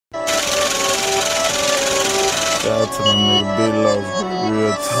to my nigga Big Low,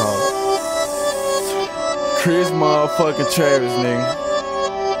 real talk. Chris motherfucking Travis, nigga.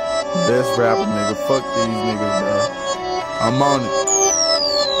 Best rapper, nigga. Fuck these niggas, bro. I'm on it.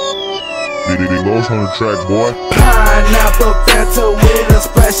 Big Low's on the track, boy. Pinapple Fanta with a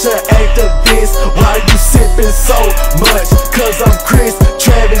splash of Actavis. Why you sippin' so much? Cause I'm Chris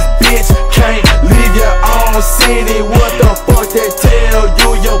Travis, bitch. Can't leave your own city. What the fuck they tell you?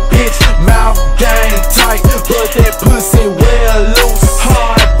 Your bitch mouth game tight, but that pussy well loose.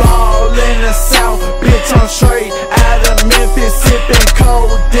 Hardball in the south, bitch. I'm straight out of Memphis, sippin'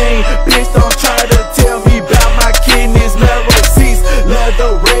 codeine. Bitch, don't try to tell me about my kidneys, narrow seats,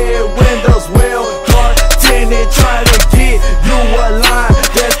 leather red windows, well dark tinted. Try to get you a line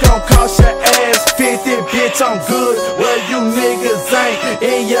that's gon' cost your ass 50. Bitch, I'm good where you niggas ain't.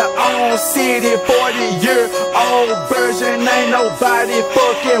 In your own city, 40-year-old version. Ain't nobody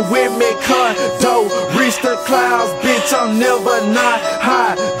fucking with me. Condo, reach the clouds, bitch. I'm never not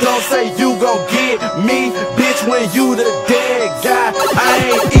high. Don't say you gon' get me, bitch, when you the dead guy. I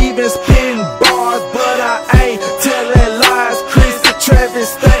ain't even spitting bars, but I ain't telling lies. Chris Travis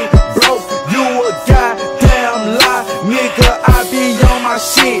stay broke, you a goddamn lie. Nigga, I be on my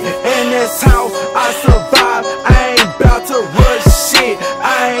shit, and that's how I survive. I ain't bout to rush shit,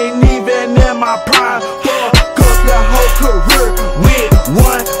 I ain't even in my prime. Fuck up your whole career with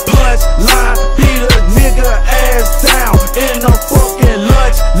one punch line. Beat a nigga ass down in a fucking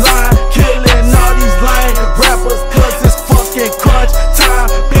lunch line. Killing all these lame rappers cause it's fucking crunch time.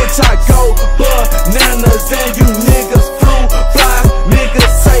 Bitch, I go bananas and you niggas flew flies.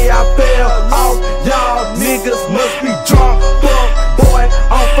 Niggas say I fell off, y'all niggas must be drunk. Fuck boy,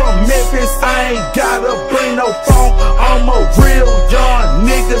 I'm from Memphis, I ain't gotta bring no phone. I'm a real young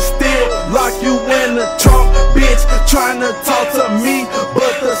nigga, still lock you in the trunk. Bitch, tryna talk to me,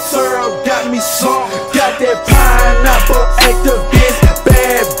 but the syrup got me sunk. Got that Pinapple Actavis,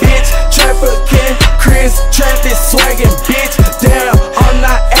 bad bitch, trafficking, Chris Travis swaggin' bitch. Damn, I'm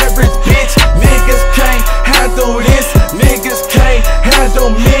not average bitch. Niggas can't handle this, niggas can't handle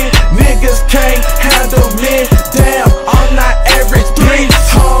me, niggas can't handle me. Damn, I'm not average. 3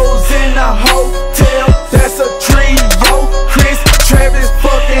 hoes in a hotel, that's a trio. Chris Travis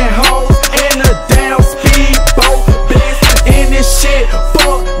fucking hoes in a damn speedboat. Best in this shit,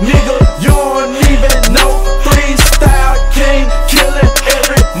 fuck nigga, you don't even know. Freestyle king, killing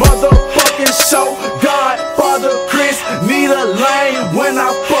every motherfucking show. Godfather Chris need a lane when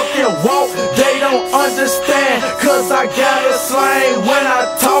I fucking walk. They don't understand, cause I got a slang when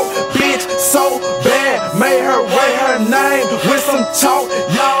I talk. Bitch, so bad, made her write her name with some chalk.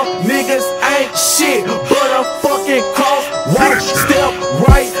 Y'all niggas ain't shit but a fucking cross. Walk, step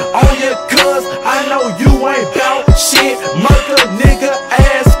right on your cuz I know you ain't bout shit. Murder nigga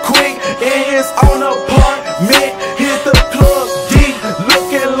ass quick in his own apartment. Hit the plug deep,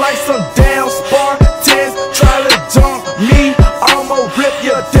 looking like some damn Spartans. Try to jump me, I'ma rip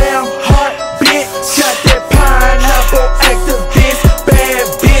your damn heart, bitch. Got that Pinapple Actavis, bad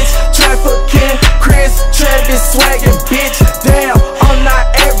bitch, trafficking, Chris Travis swaggin' bitch. Damn, I'm not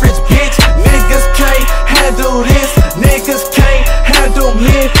average bitch. Niggas can't handle this, niggas can't handle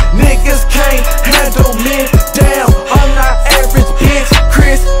me, niggas can't handle me. Damn, I'm not average bitch.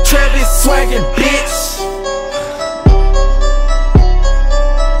 Chris Travis swaggin' bitch.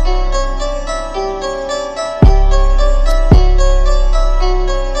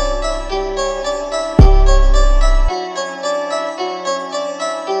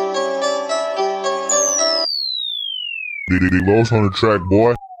 Big Low's on the track,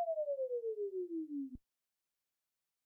 boy.